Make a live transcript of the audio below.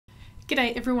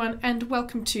G'day everyone and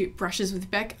welcome to Brushes with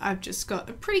Beck. I've just got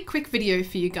a pretty quick video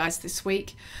for you guys this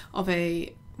week of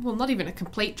well, not even a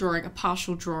complete drawing, a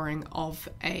partial drawing of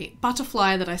a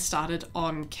butterfly that I started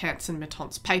on Canson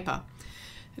Mi-teintes paper.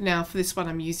 Now for this one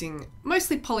I'm using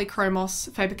mostly Polychromos,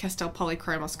 Faber-Castell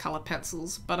Polychromos colour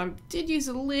pencils, but I did use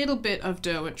a little bit of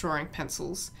Derwent drawing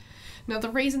pencils. Now the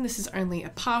reason this is only a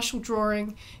partial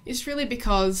drawing is really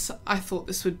because I thought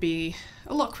this would be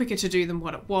a lot quicker to do than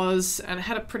what it was, and I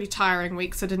had a pretty tiring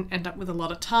week so I didn't end up with a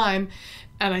lot of time,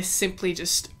 and I simply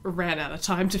just ran out of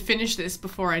time to finish this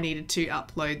before I needed to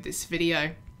upload this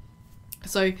video.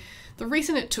 So the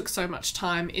reason it took so much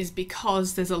time is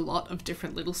because there's a lot of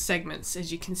different little segments.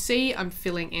 As you can see, I'm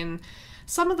filling in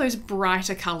some of those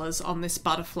brighter colours on this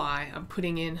butterfly. I'm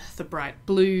putting in the bright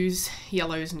blues,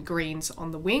 yellows and greens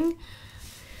on the wing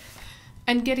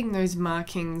and getting those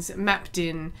markings mapped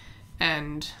in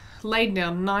and laid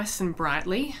down nice and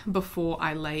brightly before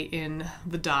I lay in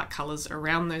the dark colours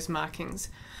around those markings.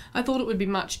 I thought it would be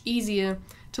much easier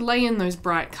to lay in those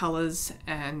bright colours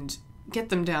and get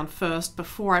them down first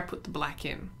before I put the black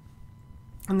in.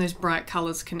 And those bright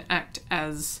colours can act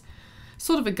as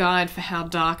sort of a guide for how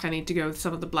dark I need to go with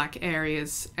some of the black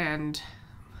areas and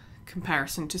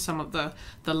comparison to some of the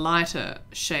lighter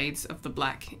shades of the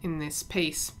black in this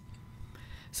piece.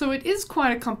 So it is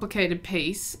quite a complicated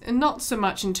piece, and not so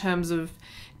much in terms of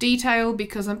detail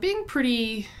because I'm being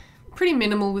pretty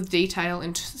minimal with detail,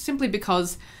 and simply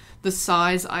because the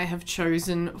size I have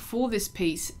chosen for this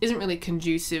piece isn't really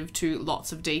conducive to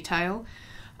lots of detail.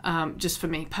 Just for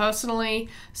me personally,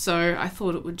 so I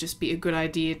thought it would just be a good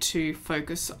idea to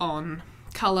focus on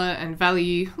colour and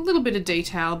value, a little bit of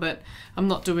detail, but I'm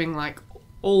not doing like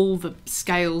all the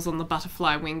scales on the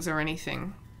butterfly wings or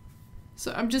anything.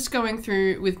 So I'm just going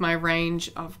through with my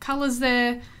range of colours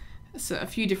there, so a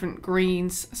few different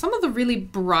greens, some of the really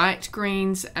bright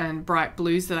greens and bright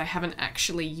blues that I haven't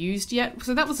actually used yet,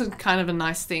 so that was kind of a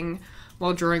nice thing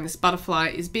while drawing this butterfly,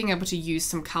 is being able to use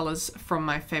some colours from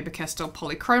my Faber-Castell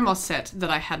Polychromos set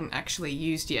that I hadn't actually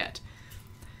used yet.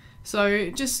 So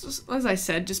just, as I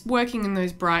said, just working in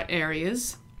those bright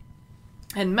areas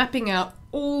and mapping out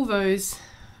all those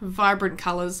vibrant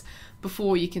colours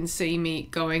before you can see me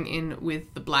going in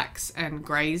with the blacks and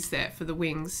greys there for the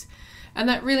wings. And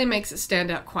that really makes it stand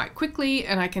out quite quickly,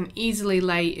 and I can easily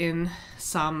lay in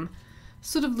some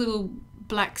sort of little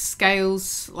black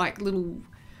scales, like little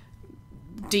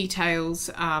details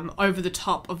over the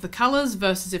top of the colours,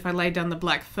 versus if I laid down the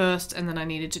black first and then I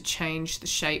needed to change the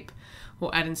shape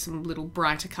or add in some little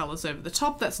brighter colours over the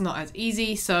top. That's not as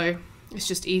easy, so it's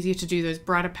just easier to do those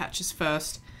brighter patches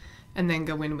first and then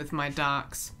go in with my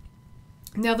darks.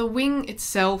 Now the wing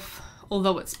itself,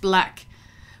 although it's black,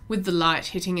 with the light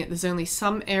hitting it, there's only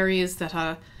some areas that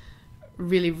are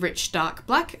really rich dark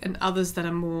black and others that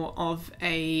are more of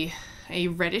a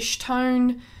reddish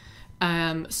tone.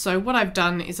 So what I've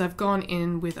done is I've gone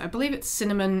in with, I believe it's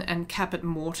cinnamon and caput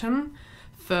mortem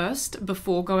first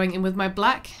before going in with my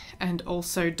black, and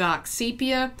also dark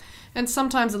sepia and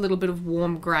sometimes a little bit of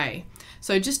warm grey.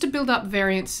 So just to build up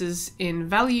variances in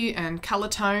value and colour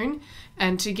tone,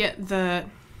 and to get the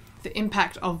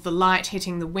impact of the light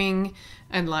hitting the wing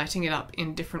and lighting it up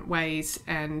in different ways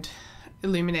and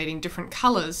illuminating different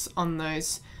colours on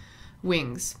those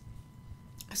wings.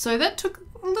 So that took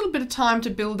a little bit of time to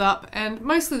build up, and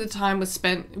mostly the time was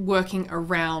spent working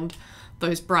around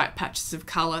those bright patches of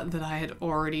colour that I had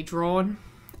already drawn.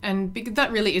 And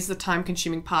that really is the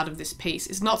time-consuming part of this piece.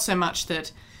 It's not so much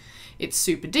that it's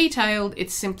super detailed,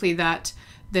 it's simply that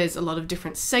there's a lot of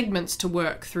different segments to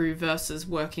work through versus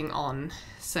working on,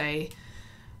 say,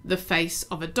 the face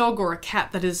of a dog or a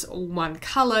cat that is all one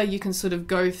colour. You can sort of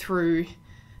go through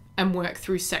and work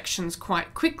through sections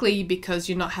quite quickly because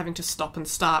you're not having to stop and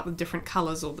start with different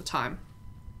colours all the time.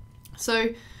 So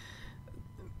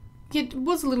it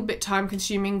was a little bit time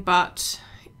consuming, but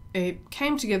it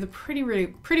came together pretty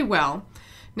well.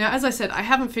 Now, as I said, I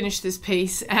haven't finished this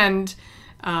piece, and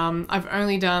I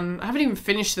haven't even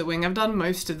finished the wing. I've done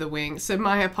most of the wing, so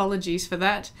my apologies for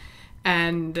that.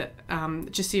 And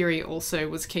Jasiri also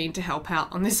was keen to help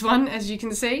out on this one, as you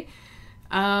can see.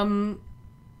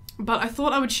 But I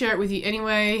thought I would share it with you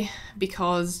anyway,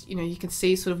 because, you know, you can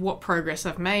see sort of what progress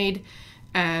I've made,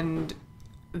 and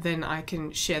then I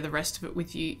can share the rest of it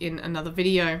with you in another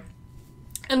video.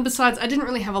 And besides, I didn't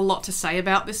really have a lot to say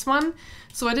about this one,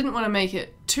 so I didn't want to make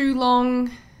it too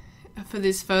long for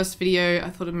this first video. I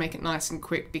thought I'd make it nice and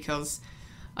quick because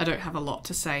I don't have a lot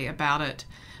to say about it.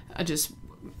 I just,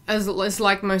 as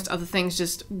like most other things,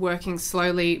 just working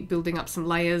slowly, building up some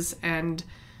layers and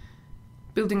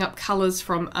building up colours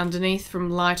from underneath, from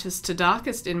lightest to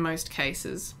darkest in most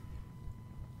cases.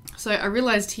 So I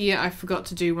realized here I forgot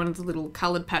to do one of the little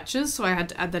colored patches, so I had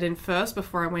to add that in first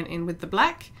before I went in with the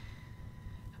black.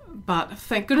 But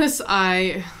thank goodness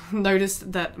I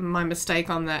noticed that my mistake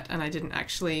on that and I didn't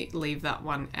actually leave that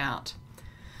one out.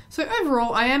 So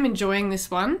overall, I am enjoying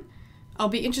this one. I'll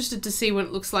be interested to see what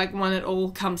it looks like when it all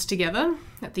comes together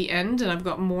at the end and I've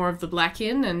got more of the black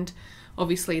in and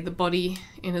obviously the body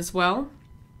in as well.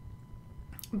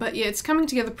 But yeah, it's coming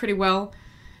together pretty well.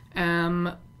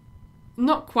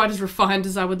 Not quite as refined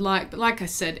as I would like, but like I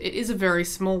said, it is a very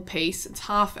small piece. It's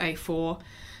half A4,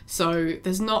 so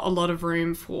there's not a lot of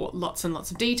room for lots and lots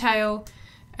of detail,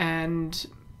 and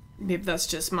maybe that's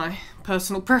just my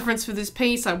personal preference for this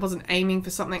piece. I wasn't aiming for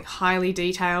something highly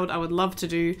detailed. I would love to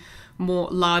do more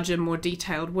larger, more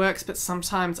detailed works, but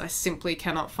sometimes I simply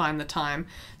cannot find the time,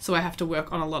 so I have to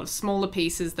work on a lot of smaller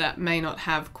pieces that may not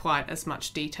have quite as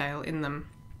much detail in them.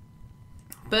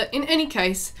 But in any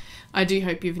case, I do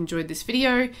hope you've enjoyed this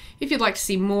video. If you'd like to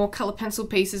see more colour pencil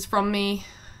pieces from me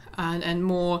and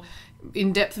more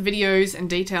in-depth videos and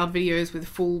detailed videos with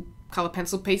full colour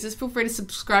pencil pieces, feel free to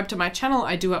subscribe to my channel.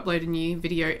 I do upload a new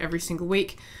video every single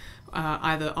week,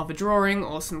 either of a drawing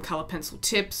or some colour pencil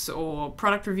tips or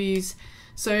product reviews.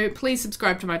 So please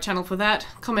subscribe to my channel for that.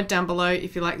 Comment down below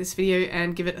if you like this video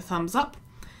and give it a thumbs up.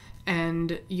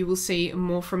 And you will see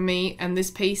more from me and this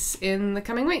piece in the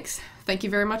coming weeks. Thank you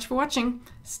very much for watching.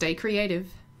 Stay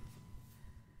creative.